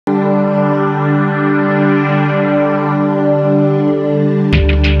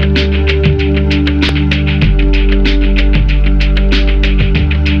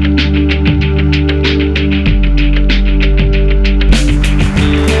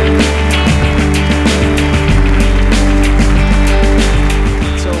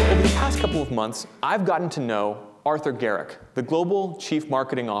months, I've gotten to know Arthur Gerigk, the Global Chief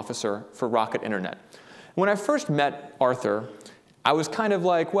Marketing Officer for Rocket Internet. When I first met Arthur, I was kind of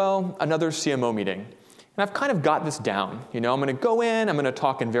like, well, another CMO meeting. And I've kind of got this down. I'm going to go in, I'm going to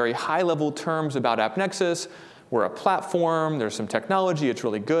talk in very high-level terms about AppNexus. We're a platform, there's some technology, it's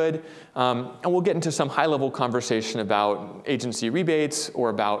really good. And we'll get into some high-level conversation about agency rebates or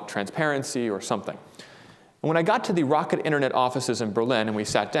about transparency or something. And when I got to the Rocket Internet offices in Berlin and we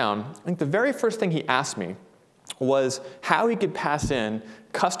sat down, I think the very first thing he asked me was how he could pass in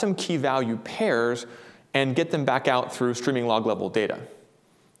custom key value pairs and get them back out through streaming log level data.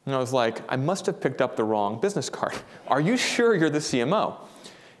 And I was like, I must have picked up the wrong business card. Are you sure you're the CMO?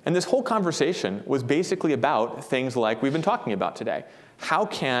 And this whole conversation was basically about things like we've been talking about today. How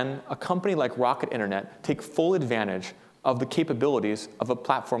can a company like Rocket Internet take full advantage of the capabilities of a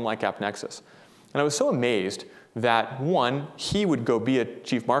platform like AppNexus? And I was so amazed that, one, he would go be a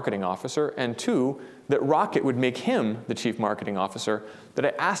chief marketing officer, and two, that Rocket would make him the chief marketing officer, that I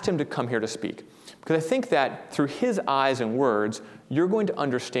asked him to come here to speak. Because I think that through his eyes and words, you're going to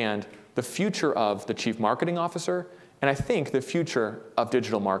understand the future of the chief marketing officer, and I think the future of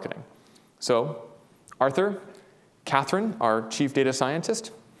digital marketing. So, Arthur, Catherine, our chief data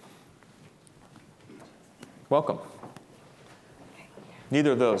scientist, welcome.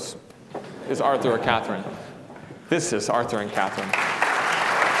 Neither of those is Arthur or Catherine. This is Arthur and Catherine.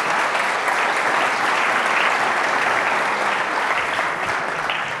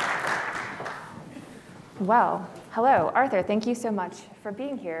 Well, hello, Arthur. Thank you so much for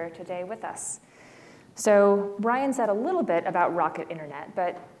being here today with us. So Brian said a little bit about Rocket Internet,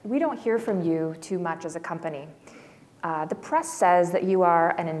 but we don't hear from you too much as a company. The press says that you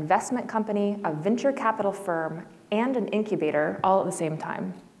are an investment company, a venture capital firm, and an incubator all at the same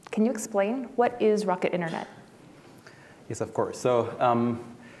time. Can you explain what is Rocket Internet? Yes, of course. So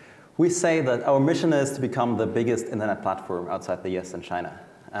we say that our mission is to become the biggest internet platform outside the US and China.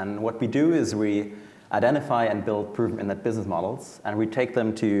 And what we do is we identify and build proven internet business models, and we take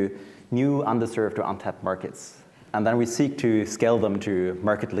them to new underserved or untapped markets. And then we seek to scale them to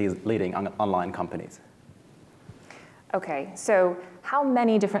market-leading online companies. OK, so how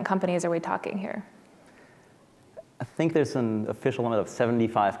many different companies are we talking here? I think there's an official limit of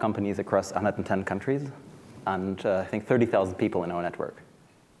 75 companies across 110 countries, and I think 30,000 people in our network.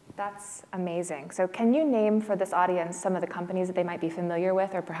 That's amazing. So can you name for this audience some of the companies that they might be familiar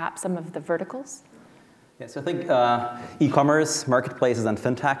with, or perhaps some of the verticals? Yes, I think e-commerce, marketplaces, and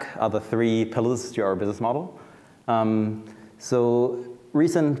fintech are the three pillars to our business model. So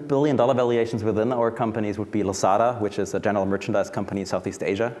recent billion-dollar valuations within our companies would be Lazada, which is a general merchandise company in Southeast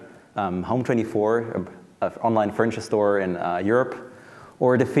Asia, Home24, an online furniture store in Europe,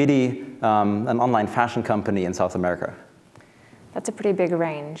 or Defidi, an online fashion company in South America. That's a pretty big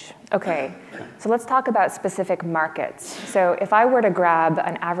range. OK, so let's talk about specific markets. So if I were to grab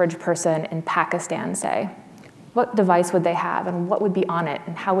an average person in Pakistan, say, what device would they have, and what would be on it,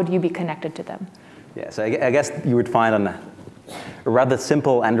 and how would you be connected to them? Yeah, so I guess you would find a rather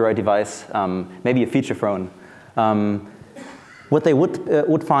simple Android device, maybe a feature phone. What they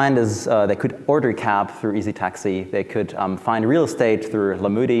would find is they could order a cab through Easy Taxi. They could find real estate through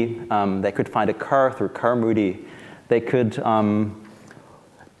Lamudi. They could find a car through CarMoody. They could go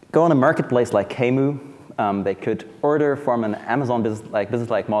on a marketplace like Kemu. They could order from an Amazon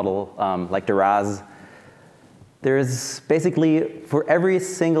business-like model like Deraz. There's basically, for every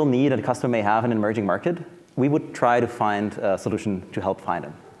single need that a customer may have in an emerging market, we would try to find a solution to help find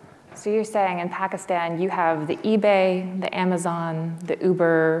them. So you're saying in Pakistan, you have the eBay, the Amazon, the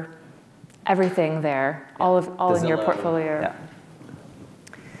Uber, everything there, all in your portfolio. Yeah.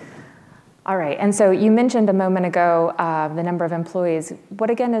 All right, and so you mentioned a moment ago the number of employees.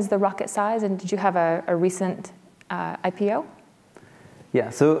 What again is the Rocket size, and did you have a recent IPO? Yeah,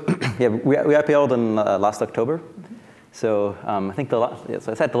 so yeah, we IPO'd in last October. Mm-hmm. So I think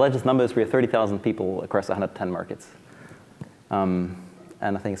so I said the latest numbers, we have 30,000 people across 110 markets.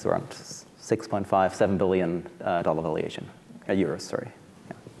 And I think it's around $6.57 billion valuation, euros, sorry.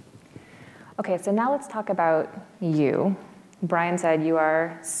 Yeah. OK, so now let's talk about you. Brian said you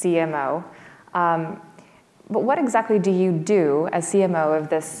are CMO. But what exactly do you do as CMO of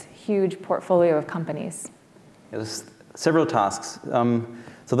this huge portfolio of companies? There's several tasks.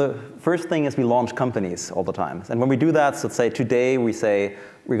 So the first thing is we launch companies all the time. And when we do that, so let's say today we say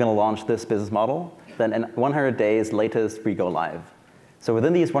we're going to launch this business model, then in 100 days latest we go live. So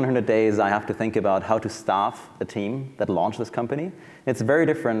within these 100 days, I have to think about how to staff a team that launched this company. It's very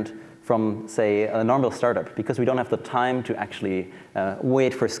different from, say, a normal startup, because we don't have the time to actually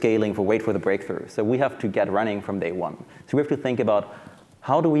wait for scaling, wait for the breakthrough. So we have to get running from day one. So we have to think about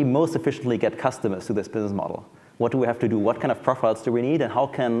how do we most efficiently get customers to this business model? What do we have to do? What kind of profiles do we need? And how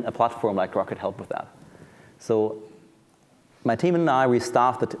can a platform like Rocket help with that? So my team and I, we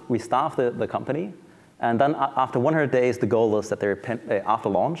staff the company. And then after 100 days, the goal is that after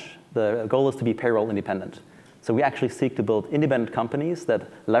launch, the goal is to be payroll independent. So we actually seek to build independent companies that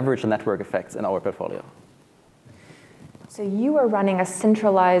leverage the network effects in our portfolio. So you are running a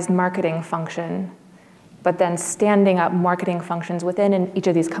centralized marketing function, but then standing up marketing functions within each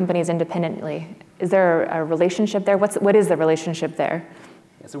of these companies independently. Is there a relationship there? What is the relationship there?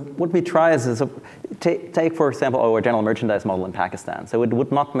 So what we try is take, for example, our general merchandise model in Pakistan. So it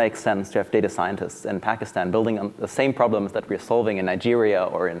would not make sense to have data scientists in Pakistan building on the same problems that we're solving in Nigeria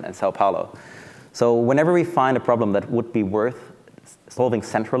or in Sao Paulo. So whenever we find a problem that would be worth solving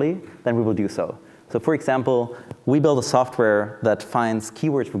centrally, then we will do so. So for example, we built a software that finds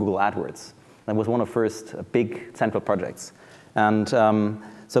keywords for Google AdWords. That was one of the first big central projects. And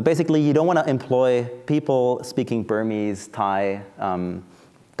so basically, you don't want to employ people speaking Burmese, Thai,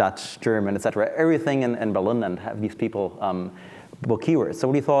 Dutch, German, et cetera, everything in Berlin, and have these people book keywords. So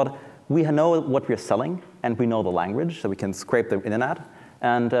we thought, we know what we're selling, and we know the language, so we can scrape the internet.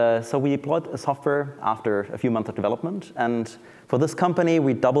 And so we deployed a software after a few months of development. And for this company,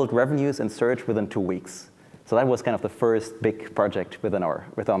 we doubled revenues in search within 2 weeks. So that was kind of the first big project within our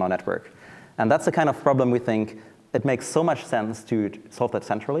network. And that's the kind of problem we think it makes so much sense to solve that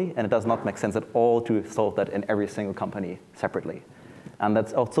centrally, and it does not make sense at all to solve that in every single company separately. And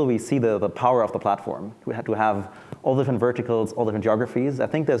that's also, we see the power of the platform. We had to have all different verticals, all different geographies. I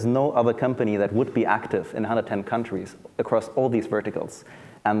think there's no other company that would be active in 110 countries across all these verticals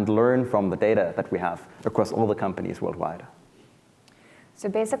and learn from the data that we have across all the companies worldwide. So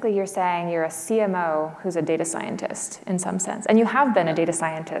basically, you're saying you're a CMO who's a data scientist in some sense. And you have been a data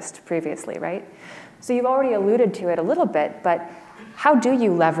scientist previously, right? So you've already alluded to it a little bit, but how do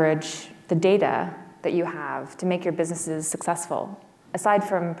you leverage the data that you have to make your businesses successful? Aside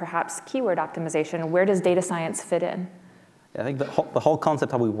from perhaps keyword optimization, where does data science fit in? I think the whole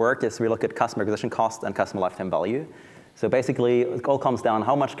concept how we work is we look at customer acquisition cost and customer lifetime value. So basically, it all comes down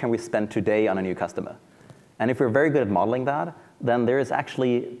how much can we spend today on a new customer? And if we're very good at modeling that, then there's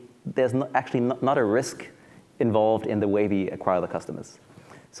actually not a risk involved in the way we acquire the customers.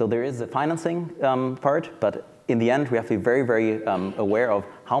 So there is a financing part, but in the end, we have to be very, very aware of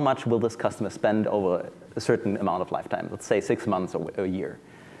how much will this customer spend over a certain amount of lifetime, let's say 6 months or a year.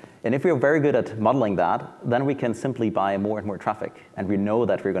 And if we're very good at modeling that, then we can simply buy more and more traffic. And we know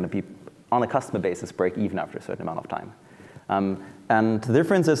that we're going to be, on a customer basis, break even after a certain amount of time. And the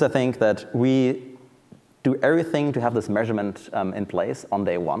difference is, I think, that we do everything to have this measurement in place on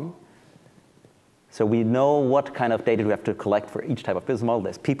day one. So we know what kind of data we have to collect for each type of business model.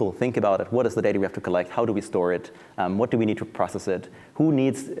 There's people think about it. What is the data we have to collect? How do we store it? What do we need to process it? Who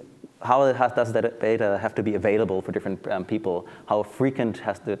needs? How does that data have to be available for different people? How frequent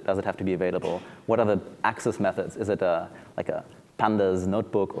does it have to be available? What are the access methods? Is it like a pandas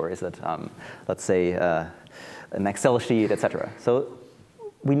notebook, or is it, let's say, an Excel sheet, et cetera? So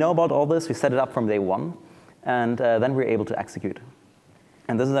we know about all this. We set it up from day one, and then we're able to execute.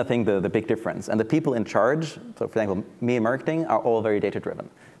 And this is, I think, the big difference. And the people in charge, so for example, me in marketing, are all very data-driven.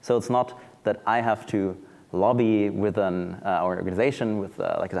 So it's not that I have to lobby within our organization with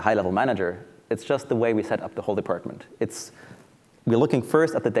like a high-level manager. It's just the way we set up the whole department. We're looking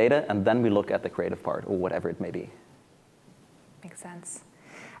first at the data, and then we look at the creative part, or whatever it may be. Makes sense.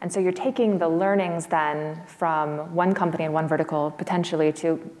 And so you're taking the learnings then from one company in one vertical potentially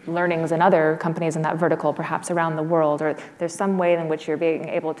to learnings in other companies in that vertical, perhaps around the world, or there's some way in which you're being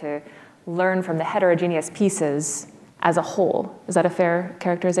able to learn from the heterogeneous pieces as a whole. Is that a fair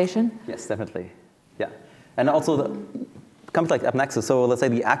characterization? Yes, definitely. Yeah. And also the companies like AppNexus, so let's say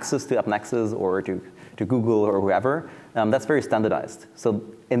the access to AppNexus or to Google or whoever, that's very standardized. So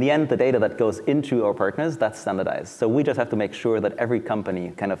in the end, the data that goes into our partners, that's standardized. So we just have to make sure that every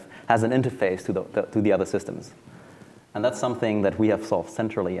company kind of has an interface to the other systems. And that's something that we have solved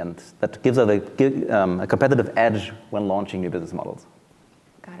centrally, and that gives us a competitive edge when launching new business models.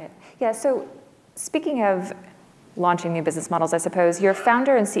 Got it. Yeah, so speaking of launching new business models, I suppose, your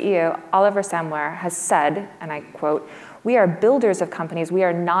founder and CEO, Oliver Samwer, has said, and I quote, "We are builders of companies, we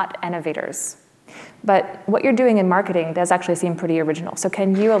are not innovators." But what you're doing in marketing does actually seem pretty original. So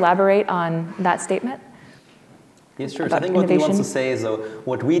can you elaborate on that statement? Yes, sure. So I think what he wants to say is,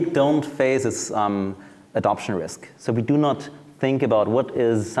 what we don't face is adoption risk. So we do not think about what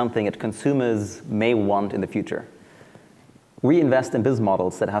is something that consumers may want in the future. We invest in business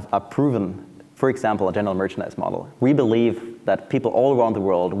models that are proven. For example, a general merchandise model. We believe that people all around the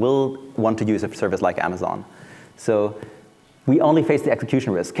world will want to use a service like Amazon. So we only face the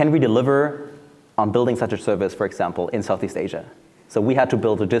execution risk. Can we deliver on building such a service, for example, in Southeast Asia? So we had to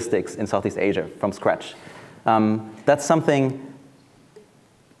build logistics in Southeast Asia from scratch. That's something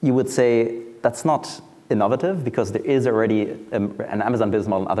you would say that's not innovative because there is already an Amazon business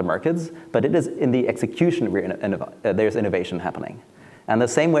model in other markets, but it is in the execution where there's innovation happening. And the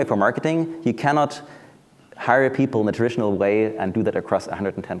same way for marketing, you cannot hire people in a traditional way and do that across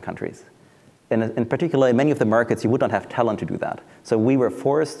 110 countries. In particular, in many of the markets, you would not have talent to do that. So we were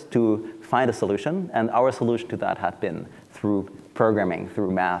forced to find a solution, and our solution to that had been through programming,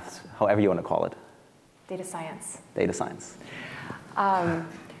 through math, however you want to call it. Data science. Data science.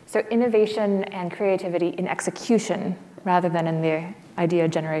 So innovation and creativity in execution rather than in the idea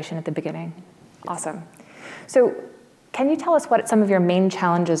generation at the beginning. Awesome. So can you tell us what some of your main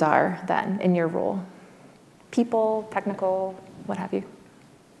challenges are then in your role? People, technical, what have you?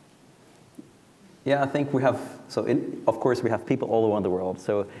 Yeah, I think we have, of course, we have people all around the world.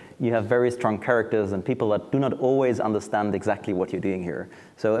 So you have very strong characters and people that do not always understand exactly what you're doing here.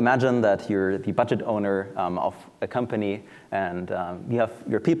 So imagine that you're the budget owner of a company and you have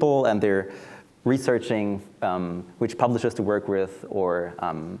your people and they're researching which publishers to work with or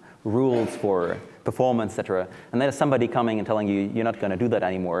rules for performance, et cetera. And there's somebody coming and telling you, you're not going to do that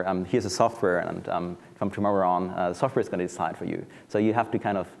anymore. Here's a software and from tomorrow on, the software is going to decide for you. So you have to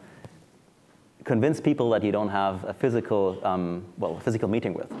kind of convince people that you don't have a physical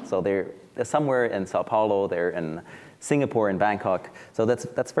meeting with. So they're somewhere in Sao Paulo, they're in Singapore, in Bangkok. So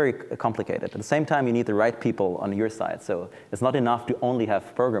that's very complicated. At the same time, you need the right people on your side. So it's not enough to only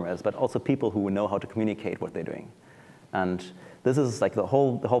have programmers, but also people who know how to communicate what they're doing. And this is like the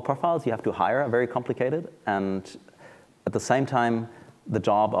whole profiles you have to hire are very complicated. And at the same time, the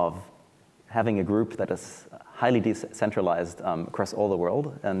job of having a group that is highly decentralized across all the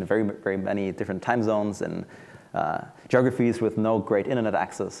world and very, very many different time zones and geographies with no great internet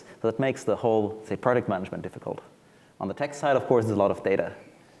access. So that makes the whole, say, product management difficult. On the tech side, of course, there's a lot of data.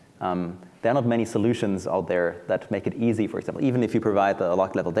 There are not many solutions out there that make it easy, for example, even if you provide the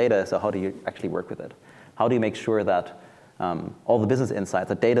log-level data, so how do you actually work with it? How do you make sure that all the business insights,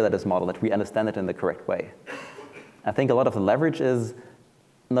 the data that is modeled, that we understand it in the correct way? I think a lot of the leverage is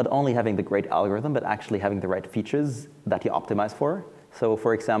not only having the great algorithm, but actually having the right features that you optimize for. So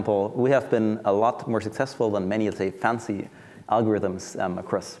for example, we have been a lot more successful than many, say, fancy algorithms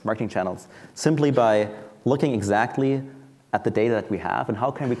across marketing channels, simply by looking exactly at the data that we have and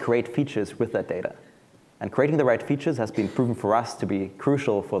how can we create features with that data. And creating the right features has been proven for us to be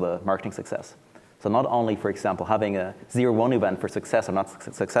crucial for the marketing success. So not only, for example, having a 0-1 event for success or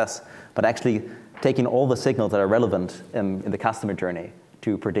not success, but actually taking all the signals that are relevant in the customer journey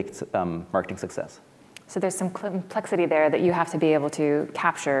to predict marketing success. So there's some complexity there that you have to be able to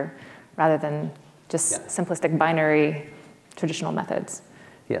capture rather than just simplistic binary traditional methods.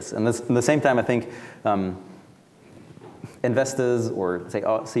 Yes, and at the same time, I think investors or say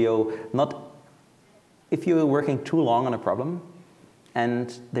CEO, if you're working too long on a problem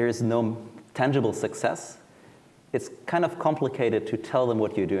and there is no tangible success, it's kind of complicated to tell them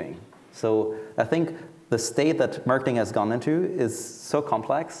what you're doing. So I think the state that marketing has gone into is so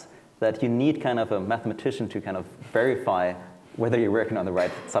complex that you need kind of a mathematician to kind of verify whether you're working on the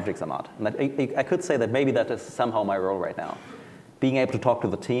right subjects or not. And I could say that maybe that is somehow my role right now. Being able to talk to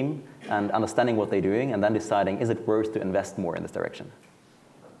the team and understanding what they're doing and then deciding, is it worth to invest more in this direction?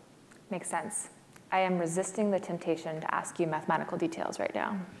 Makes sense. I am resisting the temptation to ask you mathematical details right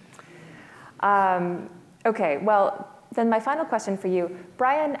now. Okay, well, then my final question for you.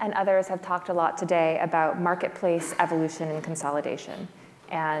 Brian and others have talked a lot today about marketplace evolution and consolidation.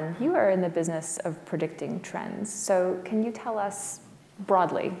 And you are in the business of predicting trends. So can you tell us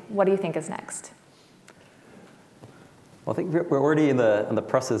broadly, what do you think is next? Well, I think we're already in the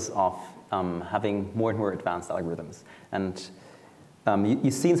process of having more and more advanced algorithms. And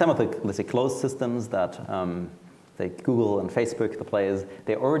you've seen some of the, let's say, closed systems that like Google and Facebook, the players,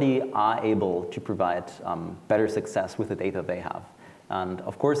 they already are able to provide better success with the data they have. And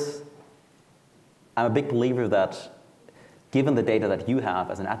of course, I'm a big believer that given the data that you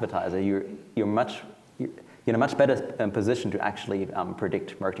have as an advertiser, you're in a much better position to actually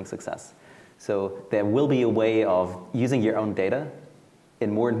predict marketing success. So there will be a way of using your own data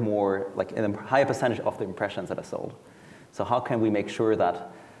in more and more, like in a higher percentage of the impressions that are sold. So how can we make sure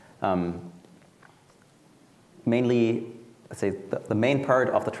that mainly, let's say, the main part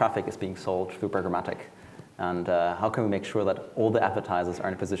of the traffic is being sold through programmatic? And how can we make sure that all the advertisers are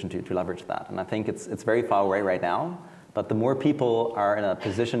in a position to leverage that? And I think it's very far away right now, but the more people are in a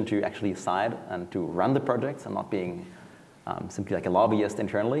position to actually decide and to run the projects and not being simply like a lobbyist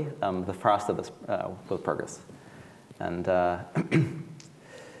internally, the faster this will progress. And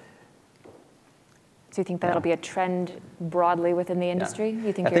So you think that'll be a trend broadly within the industry? Yeah.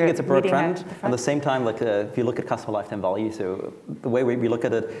 You think I think it's a broad leading trend. at the At front? the same time, like if you look at customer lifetime value, so the way we look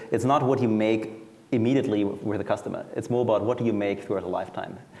at it, it's not what you make immediately with the customer. It's more about what do you make throughout a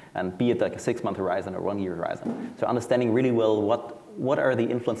lifetime, and be it like a 6-month horizon or 1-year horizon. So understanding really well what are the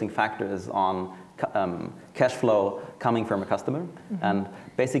influencing factors on cash flow coming from a customer, and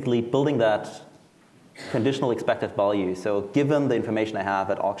basically building that conditional expected value. So given the information I have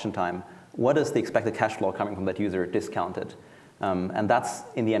at auction time, what is the expected cash flow coming from that user discounted? And that's,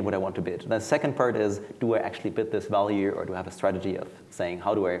 in the end, what I want to bid. The second part is, do I actually bid this value, or do I have a strategy of saying,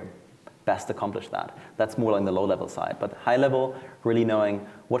 how do I best accomplish that? That's more on the low-level side. But high level, really knowing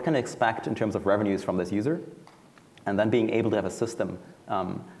what can I expect in terms of revenues from this user, and then being able to have a system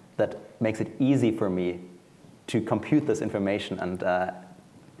that makes it easy for me to compute this information and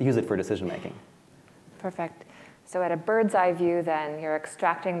use it for decision-making. Perfect. So at a bird's eye view, then, you're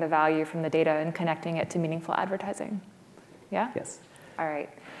extracting the value from the data and connecting it to meaningful advertising. Yeah? Yes. All right.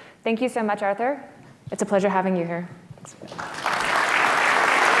 Thank you so much, Arthur. It's a pleasure having you here.